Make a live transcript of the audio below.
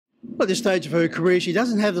At this stage of her career, she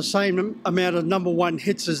doesn't have the same amount of #1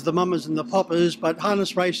 hits as the Mummers and the Poppers, but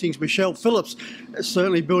harness racing's Michelle Phillips is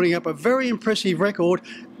certainly building up a very impressive record,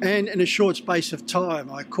 and in a short space of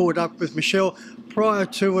time. I caught up with Michelle prior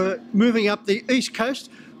to moving up the East Coast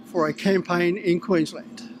for a campaign in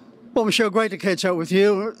Queensland. Well, Michelle, great to catch up with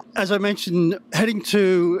you. As I mentioned, heading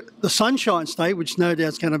to the Sunshine State, which no doubt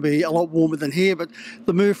is going to be a lot warmer than here, but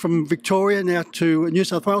the move from Victoria now to New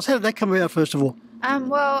South Wales, how did that come about, first of all?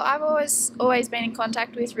 Well, I've always been in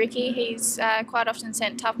contact with Ricky. He's quite often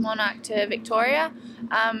sent Tough Monarch to Victoria,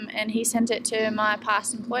 and he sent it to my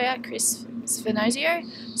past employer, Chris Sfinozio.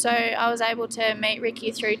 So I was able to meet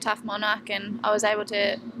Ricky through Tough Monarch, and I was able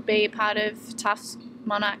to be a part of Tough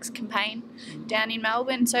Monarch's campaign down in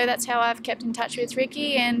Melbourne. So that's how I've kept in touch with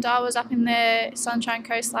Ricky, and I was up in the Sunshine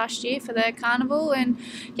Coast last year for the carnival, and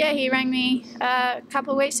yeah, he rang me a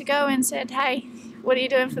couple of weeks ago and said, "Hey, what are you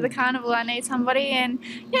doing for the carnival? I need somebody." And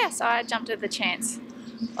yeah, so I jumped at the chance.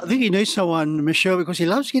 I think he needs someone, Michelle, because he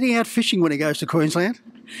loves getting out fishing when he goes to Queensland.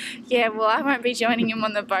 Yeah, well, I won't be joining him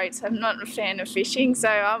on the boats. I'm not a fan of fishing, so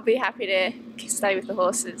I'll be happy to stay with the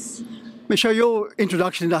horses. Michelle, your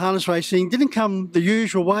introduction into harness racing didn't come the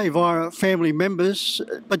usual way via family members,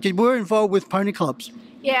 but you were involved with pony clubs.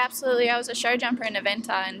 Yeah, absolutely. I was a show jumper and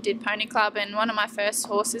eventer and did pony club, and one of my first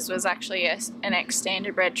horses was actually an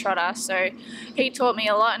ex-standardbred trotter, so he taught me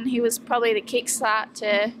a lot, and he was probably the kickstart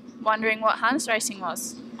to wondering what harness racing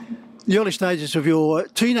was. The early stages of your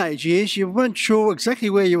teenage years, you weren't sure exactly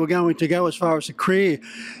where you were going to go as far as a career.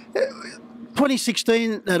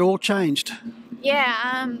 2016, that all changed.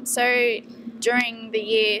 Yeah, so during the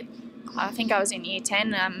year, I think I was in year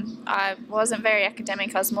 10, I wasn't very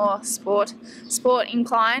academic. I was more sport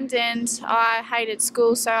inclined, and I hated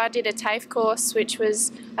school, so I did a TAFE course, which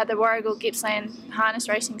was at the Warragul Gippsland Harness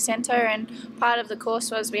Racing Centre, and part of the course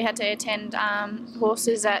was we had to attend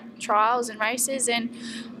horses at trials and races, and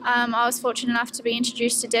I was fortunate enough to be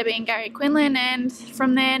introduced to Debbie and Gary Quinlan, and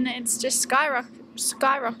from then it's just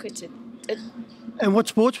skyrocketed. And what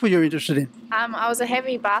sports were you interested in? I was a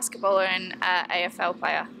heavy basketballer and AFL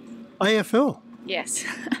player. AFL? Yes.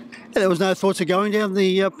 There was no thoughts of going down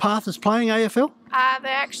the path as playing AFL?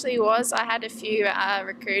 There actually was. I had a few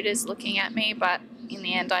recruiters looking at me, but in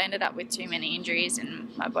the end I ended up with too many injuries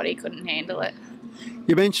and my body couldn't handle it.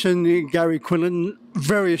 You mentioned Gary Quinlan,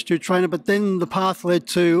 very astute trainer, but then the path led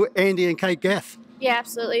to Andy and Kate Gaff. Yeah,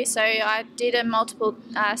 absolutely. So I did multiple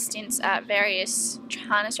stints at various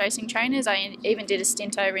harness racing trainers. I even did a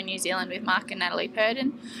stint over in New Zealand with Mark and Natalie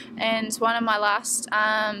Purdon. And one of my last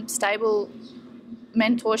stable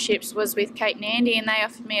mentorships was with Kate and Andy, and they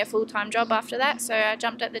offered me a full-time job after that, so I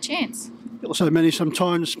jumped at the chance. You also managed some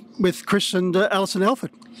times with Chris and Alison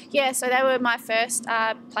Alford. Yeah, so they were my first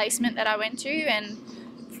placement that I went to, and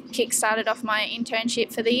kick-started off my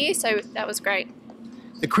internship for the year, so that was great.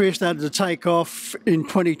 The career started to take off in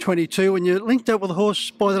 2022 when you linked up with a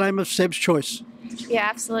horse by the name of Seb's Choice. Yeah,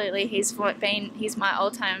 absolutely. He's my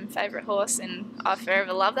all-time favourite horse, and I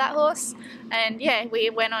forever love that horse. And yeah,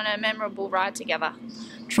 we went on a memorable ride together.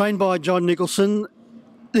 Trained by John Nicholson,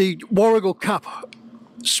 the Warragul Cup,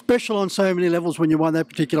 special on so many levels when you won that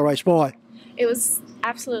particular race. Why? It was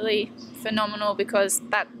absolutely phenomenal because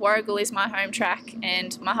that Warragul is my home track,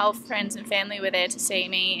 and my whole friends and family were there to see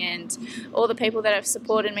me, and all the people that have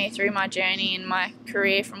supported me through my journey and my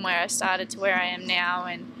career from where I started to where I am now,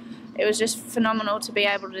 and it was just phenomenal to be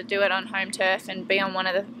able to do it on home turf and be on one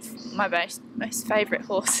of my most favourite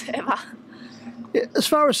horse ever. As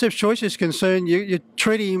far as Seb's Choice is concerned, you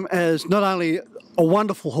treat him as not only a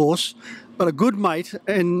wonderful horse, but a good mate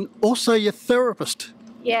and also your therapist.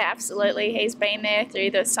 Yeah, absolutely. He's been there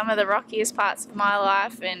through some of the rockiest parts of my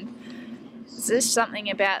life, and there's just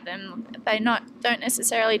something about them. They don't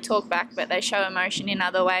necessarily talk back, but they show emotion in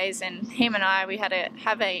other ways, and him and I, we have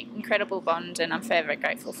an incredible bond, and I'm forever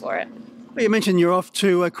grateful for it. Well, you mentioned you're off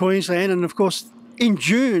to Queensland, and of course in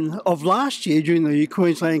June of last year, during the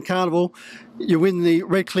Queensland Carnival, you win the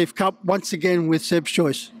Redcliffe Cup once again with Seb's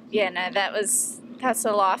Choice. Yeah, no, that's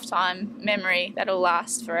a lifetime memory that'll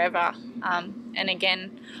last forever. And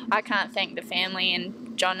again, I can't thank the family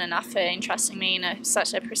and John enough for entrusting me in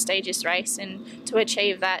such a prestigious race, and to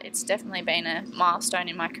achieve that, it's definitely been a milestone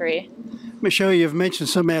in my career. Michelle, you've mentioned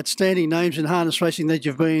some outstanding names in harness racing that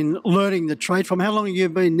you've been learning the trade from. How long have you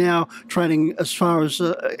been now training as far as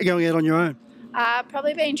going out on your own?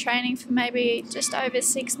 Probably been training for maybe just over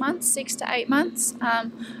 6 months, 6 to 8 months.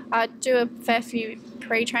 I do a fair few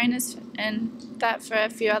pre-trainers and that for a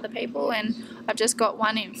few other people, and I've just got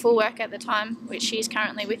one in full work at the time, which she's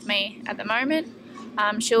currently with me at the moment.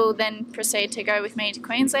 She'll then proceed to go with me to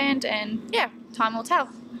Queensland, and yeah, time will tell.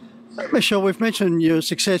 Michelle, we've mentioned your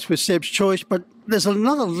success with Seb's Choice, but there's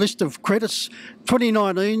another list of credits.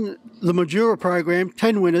 2019, the Majura program,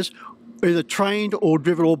 10 winners, either trained or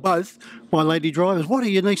driven or both by lady drivers. What a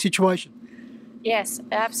unique situation. Yes,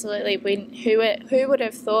 absolutely. Who would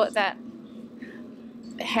have thought that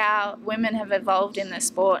how women have evolved in the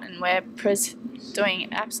sport, and we're doing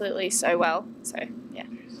absolutely so well. So, yeah.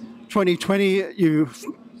 2020, you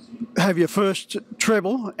have your first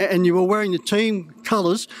treble and you were wearing the team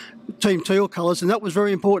colours, team teal colours, and that was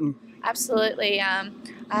very important. Absolutely. I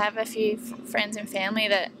have a few friends and family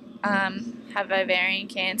that have ovarian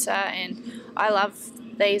cancer, and I love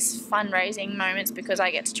these fundraising moments because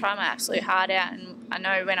I get to try my absolute heart out, and I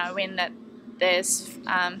know when I win that there's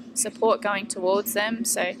support going towards them.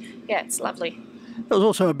 So, yeah, it's lovely. There was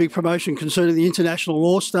also a big promotion concerning the International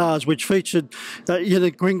All-Stars, which featured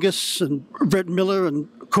Yenna Gringus and Brett Miller and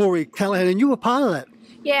Corey Callahan, and you were part of that.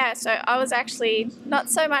 Yeah, so I was actually not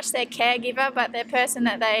so much their caregiver, but their person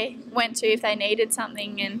that they went to if they needed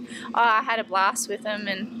something, and I had a blast with them,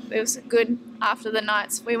 and it was good after the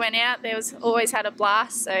nights we went out. There was always had a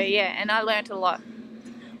blast, so yeah, and I learnt a lot.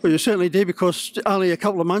 Well, you certainly did, because only a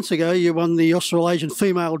couple of months ago you won the Australasian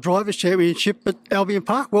Female Drivers' Championship at Albion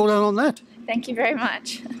Park. Well done on that. Thank you very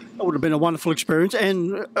much. It would have been a wonderful experience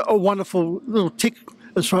and a wonderful little tick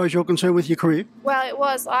as far as you're concerned with your career. Well, it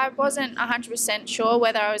was. I wasn't 100% sure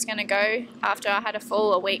whether I was going to go after I had a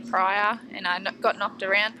fall a week prior, and I got knocked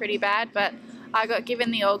around pretty bad, but I got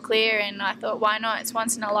given the all clear, and I thought, why not? It's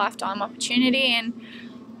once in a lifetime opportunity, and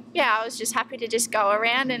yeah, I was just happy to just go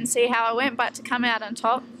around and see how I went, but to come out on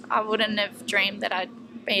top, I wouldn't have dreamed that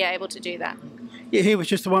I'd be able to do that. Yeah, he was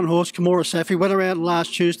just the one horse, Kimura Safi, went around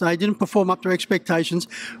last Tuesday, didn't perform up to expectations.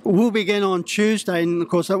 Will be again on Tuesday, and of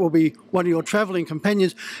course that will be one of your travelling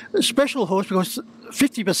companions. A special horse because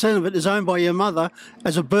 50% of it is owned by your mother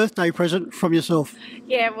as a birthday present from yourself.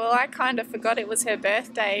 Yeah, well, I kind of forgot it was her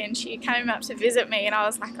birthday, and she came up to visit me, and I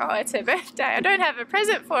was like, oh, it's her birthday. I don't have a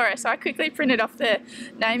present for her. So I quickly printed off the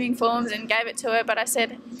naming forms and gave it to her, but I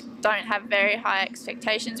said, don't have very high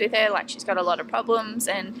expectations with her, like she's got a lot of problems,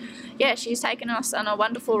 and yeah, she's taken us on a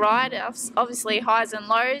wonderful ride, obviously highs and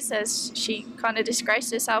lows as she kind of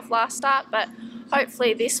disgraced herself last start, but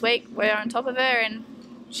hopefully this week we're on top of her and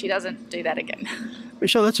she doesn't do that again.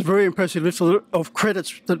 Michelle, that's a very impressive list of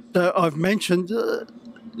credits that I've mentioned.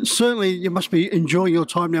 Certainly you must be enjoying your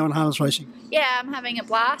time now in harness racing. Yeah, I'm having a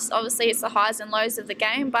blast. Obviously it's the highs and lows of the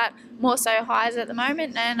game, but more so highs at the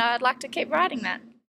moment, and I'd like to keep riding that.